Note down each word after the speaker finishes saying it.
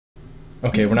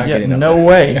Okay, we're not Yeah, getting up no there.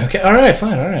 way. Okay, all right,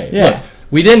 fine, all right. Yeah. Look,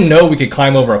 we didn't know we could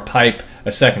climb over a pipe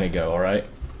a second ago, all right?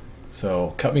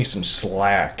 So cut me some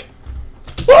slack.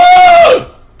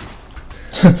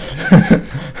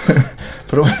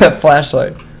 Put away that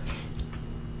flashlight.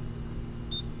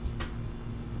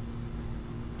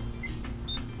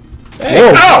 Hey,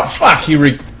 Whoa. oh, fuck,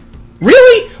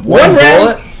 really? One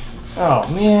round? bullet. Oh,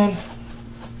 man.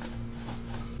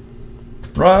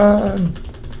 Run.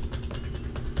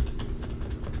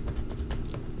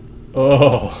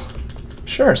 Oh.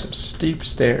 Sure, some steep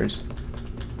stairs.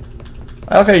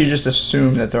 I like how you just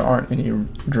assume that there aren't any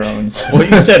drones. Well,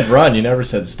 you said run, you never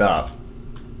said stop.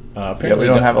 Yeah, we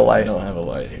don't have a light. We don't have a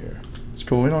light here. It's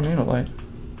cool, we don't need a light.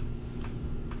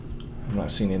 I'm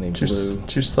not seeing any blue.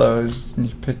 Too slow. Just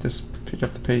need to pick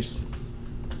up the pace.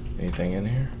 Anything in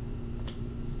here?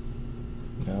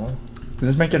 No? Does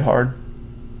this make it hard?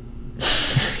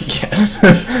 Yes.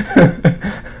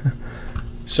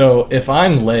 So, if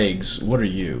I'm legs, what are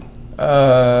you?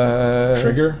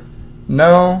 Trigger?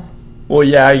 No. Well,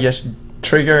 yeah, I guess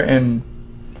trigger and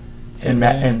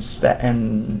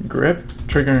grip.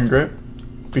 Trigger and grip,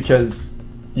 because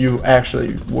you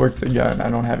actually work the gun. I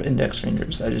don't have index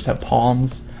fingers. I just have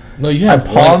palms. No, you have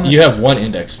palm. You have one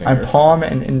index finger. I'm palm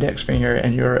and index finger,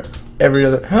 and you're every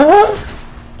other.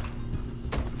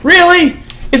 Really?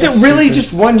 Is That's it really stupid.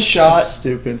 just one shot? That's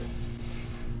stupid.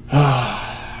 We're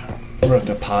gonna have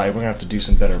to pie. We're gonna have to do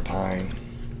some better pieing.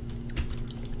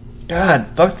 God,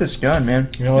 fuck this gun, man.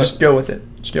 You know what? Just go with it.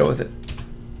 Just go with it.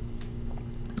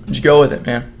 Just go with it,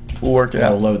 man. We'll work it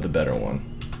I'll out. load the better one.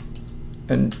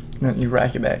 And then you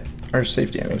rack it back. Or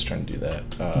safety, I I mean. was trying to do that.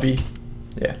 V.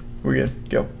 Yeah, we're good.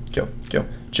 Go, go, go.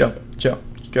 Jump, jump,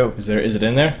 go. Is it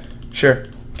in there? Sure.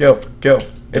 Go, go.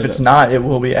 If Is it's it? not, it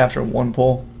will be after one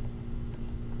pull.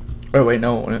 Oh, wait,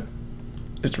 no, it won't.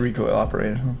 It's recoil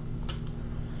operated,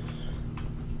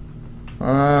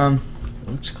 huh?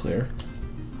 Looks clear.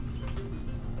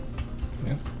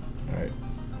 Yeah. All right.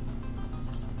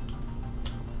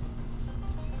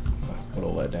 What a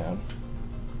letdown.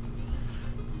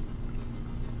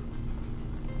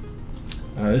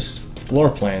 This floor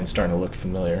plan's starting to look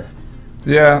familiar.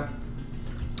 Yeah.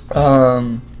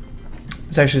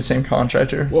 It's actually the same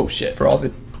contractor. Whoa, shit. For all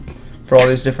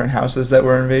these different houses that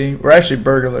we're invading. We're actually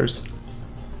burglars.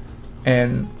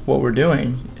 And what we're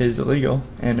doing is illegal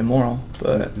and immoral,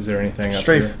 but Is there anything up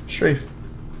strafe, here? strafe.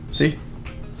 See?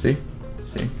 See?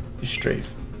 See? You strafe.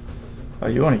 Oh,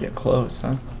 you want to get close,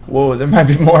 huh? Whoa, there might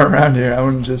be more around here. I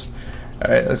wouldn't just...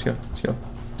 Alright, let's go. Let's go.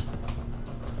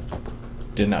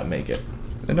 Did not make it.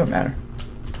 It don't matter.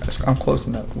 I'm close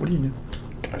enough. What do you do?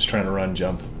 I was trying to run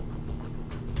jump.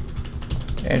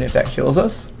 And if that kills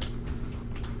us,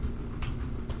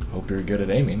 Hope you're good at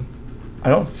aiming. I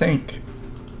don't think...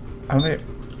 Ah!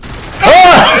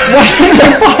 Why didn't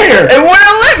I fire? It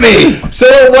wouldn't let me! So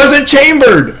it wasn't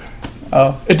chambered.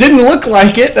 Oh. It didn't look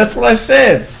like it. That's what I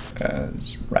said.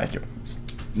 Just rack it once.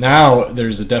 Now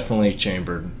there's a definitely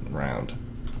chambered round.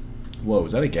 Whoa,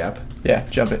 is that a gap? Yeah,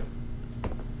 jump it.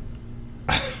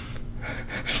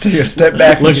 Take a step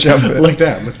back Look, and jump it. look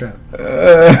down, look down.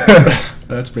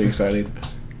 That's pretty exciting.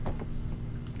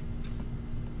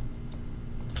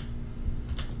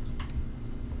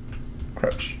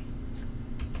 Crouch.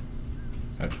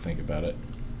 I have to think about it.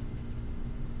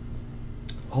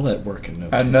 All that work and no.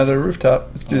 Another rooftop.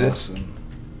 Let's do this. Awesome.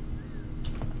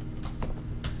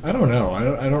 I don't know. I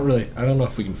don't know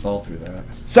if we can fall through that.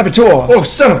 Saboteur! Oh,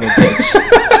 son of a bitch!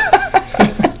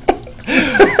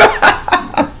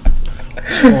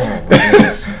 Oh, my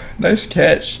goodness. Nice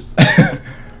catch.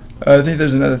 I think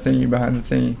there's another thingy behind the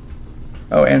thingy.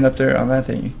 Oh, and up there on that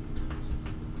thingy.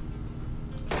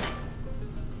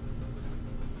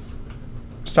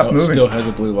 Stop Oh, moving. still has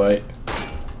a blue light.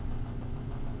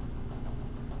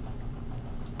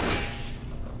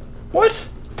 What?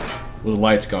 Well, the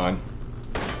light's gone.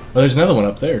 Oh, there's another one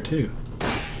up there too.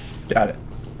 Got it.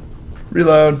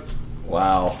 Reload.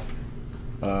 Wow.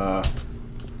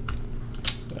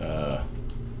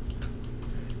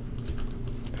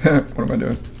 What am I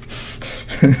doing?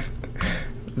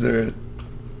 Is there a...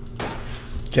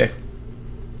 Okay.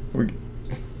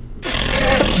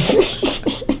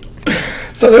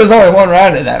 So there was only one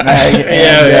round in that mag. And,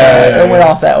 yeah, it went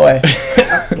off that way.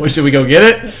 Well, should we go get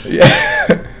it?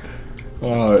 Yeah.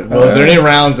 Well, is there any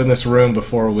rounds in this room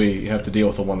before we have to deal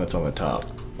with the one that's on the top?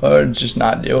 Or just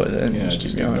not deal with it. And Yeah, keep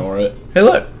just going. ignore it. Hey,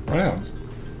 look. Rounds.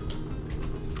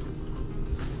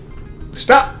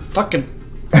 Stop fucking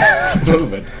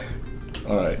moving.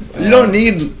 All right. You don't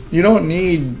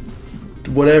need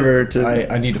whatever to.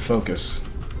 I need to focus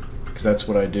because that's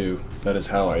what I do. That is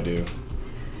how I do.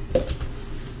 All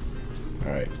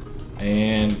right.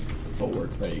 And forward.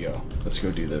 There you go. Let's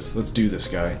go do this. Let's do this,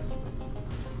 guy.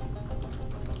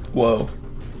 Whoa.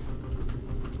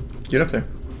 Get up there.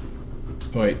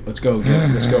 Wait, let's go.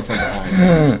 Let's go from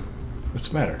behind. What's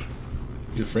the matter?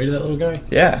 You afraid of that little guy?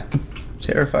 Yeah.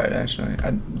 Terrified, actually.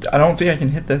 I don't think I can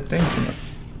hit that thing from it.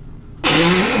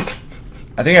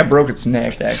 I think I broke its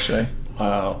neck, actually.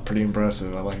 Wow, pretty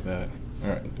impressive. I like that.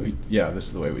 Alright, yeah, this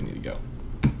is the way we need to go.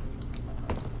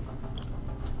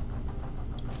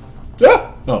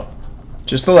 Ah! Oh.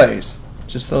 Just the legs.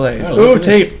 Just the legs. Oh, look Ooh, at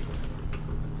tape.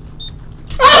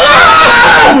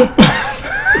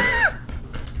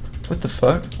 What the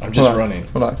fuck? I'm just Hold on. running.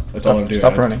 Hold on. That's Stop, all I'm doing.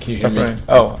 Stop running. Can you Stop hear me? running.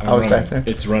 Oh, I'm I was running. back there.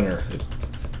 It's runner.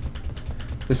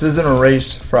 This isn't a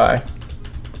race, Fry.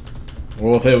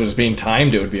 Well, if it was being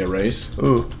timed, it would be a race.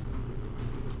 Ooh.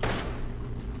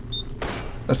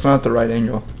 That's not the right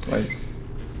angle. Like.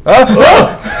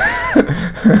 Ah!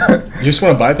 You just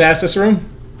want to bypass this room?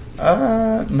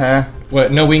 Nah.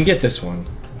 What? No, we can get this one.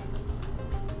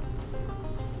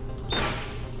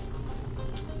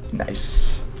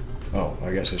 Nice. Oh,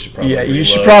 I guess I should probably. Yeah, you reload.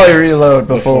 should probably reload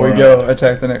before we Before go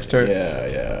attack the next turret. Yeah,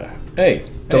 yeah. Hey,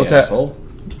 Double hey, tap. asshole.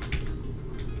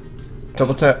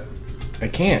 Double tap. I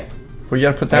can't. We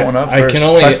gotta put that one up I first. can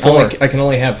only, Try 4. I can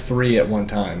only have 3 at one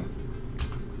time.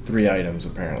 3 items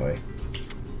apparently.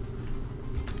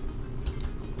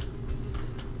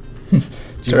 Do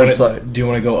Turret slide. you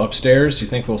want to go upstairs? Do you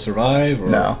think we'll survive? Or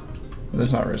No.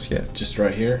 Let's not risk it. Just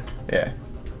right here? Yeah.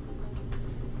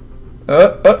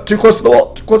 Too close to the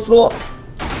wall. Too close to the wall.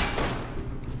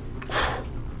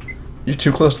 You're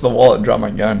too close to the wall and drop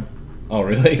my gun. Oh,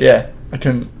 really? Yeah. I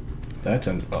couldn't.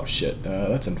 Oh shit.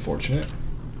 That's unfortunate.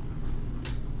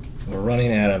 We're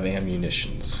running out of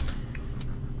ammunitions.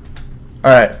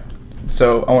 Alright.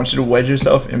 So I want you to wedge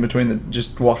yourself in between the.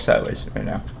 Just walk sideways right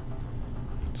now.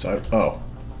 So, oh.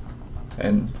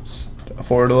 And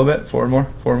forward a little bit. Forward more.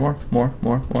 Forward more.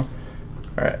 More.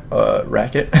 Alright.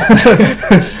 Racket.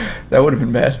 That would have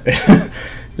been bad.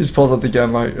 He just pulls up the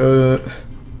gun like,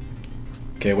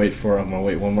 Okay, wait for him. I'm gonna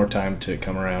wait one more time to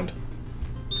come around.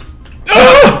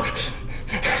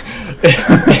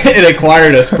 It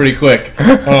acquired us pretty quick.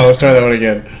 Oh, let's try that one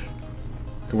again.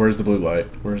 Where's the blue light?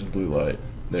 Where's the blue light?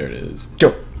 There it is.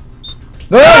 Go.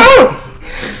 No!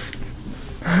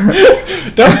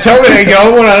 Don't tell me to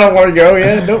go when I don't want to go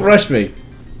yet. Don't rush me.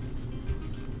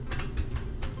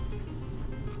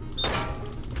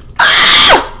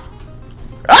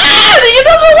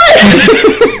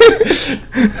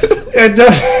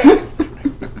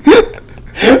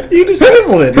 You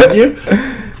disabled it, didn't you?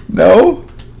 No.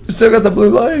 You still got the blue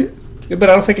light. Yeah, but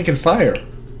I don't think it can fire.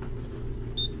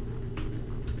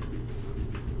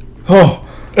 Oh.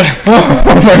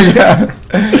 Oh my god.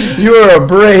 You are a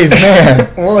brave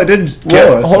man. Well, it didn't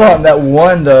kill us. Hold on, that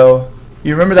one though.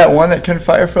 You remember that one that couldn't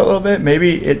fire for a little bit?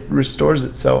 Maybe it restores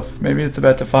itself. Maybe it's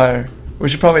about to fire. We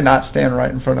should probably not stand right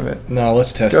in front of it. No,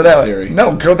 let's test Go this that theory. way.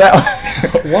 No, go that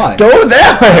way. Why? Go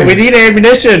that way. We need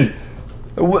ammunition.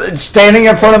 Standing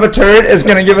in front of a turret is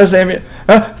gonna give us ammunition.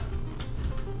 Huh?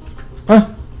 Huh?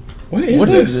 What is What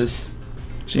this? is this?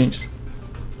 Jinx.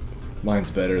 Mine's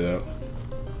better though.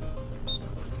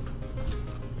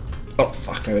 Oh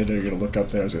fuck! I didn't gonna look up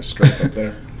there. I was gonna strafe up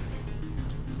there.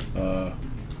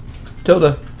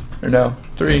 Tilde. Or no.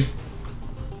 3.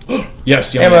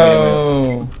 Yes, you only have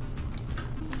ammo. Ammo.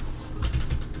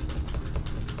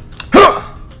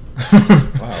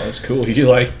 Wow, that's cool. You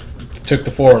like took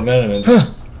the forward minute and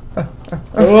just.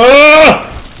 Ah!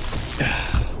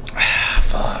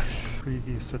 Fuck.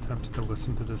 Previous attempts to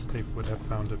listen to this tape would have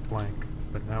found it blank,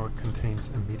 but now it contains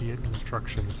immediate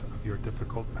instructions of your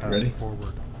difficult path Ready?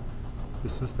 forward.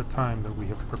 This is the time that we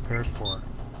have prepared for.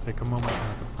 Take a moment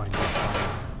now to find your fire.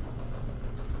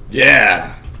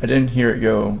 Yeah. I didn't hear it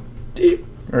go deep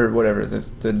or whatever the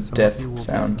Some of death you will be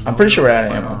sound. I'm pretty sure we're out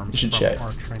of familiar ammo. with You should firearms check. from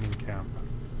our training camp.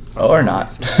 Oh, or not.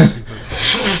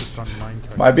 Focused on mind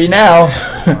Might be technique. now.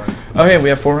 Oh, hey, we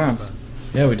have 4 rounds.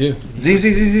 Yeah, we do. Z.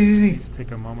 Please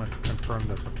take a moment to confirm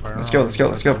that the firearm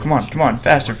Let's go. Come on.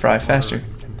 Faster, Fry, faster.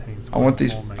 I want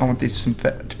these.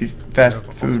 To be fast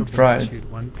food fries.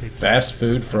 Fast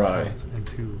food fry. And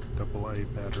 2 AA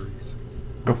batteries.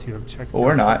 Oh. Once you have checked Or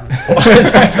your not.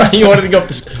 equipment, You wanted to go up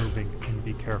this. keep moving and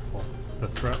be careful. The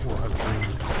threat will have drained or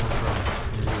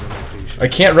grown near your location. I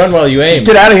can't run while you aim. Just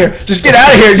get out of here. Just get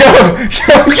out of here. Go.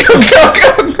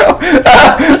 Go.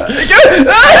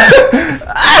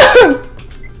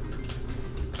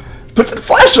 Put the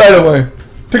flashlight away.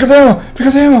 Pick up the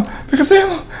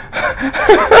ammo.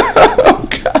 Oh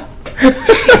god.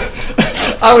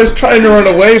 I was trying to run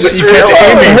away, but Just you kept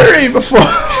aiming. hurry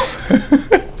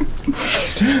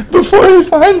before he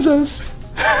finds us.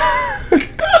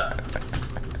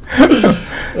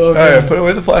 Oh, Alright, God. put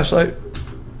away the flashlight.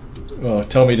 Oh,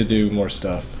 tell me to do more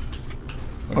stuff.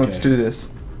 Let's Okay. do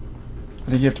this.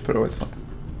 I think you have to put away the flashlight.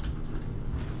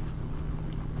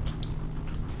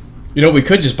 You know, we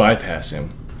could just bypass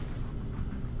him.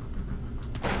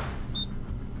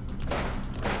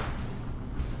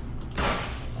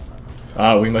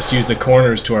 Ah, we must use the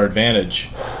corners to our advantage.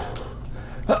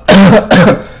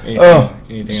 Anything, Oh,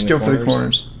 anything just in go the for the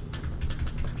corners.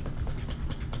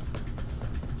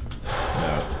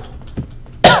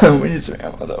 No, We need some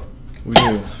ammo though. we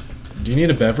do. Do you need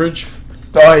a beverage?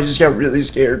 Oh, I just got really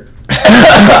scared.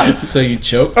 So you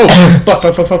choke? Oh, fuck,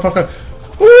 fuck, fuck, fuck, fuck, fuck.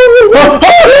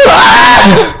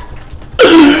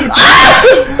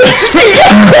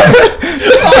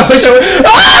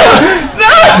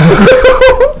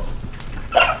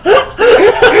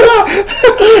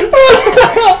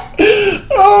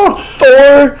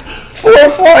 Four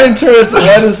flying turrets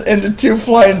led us into 2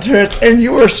 flying turrets, and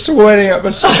you were sweating up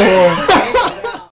a storm.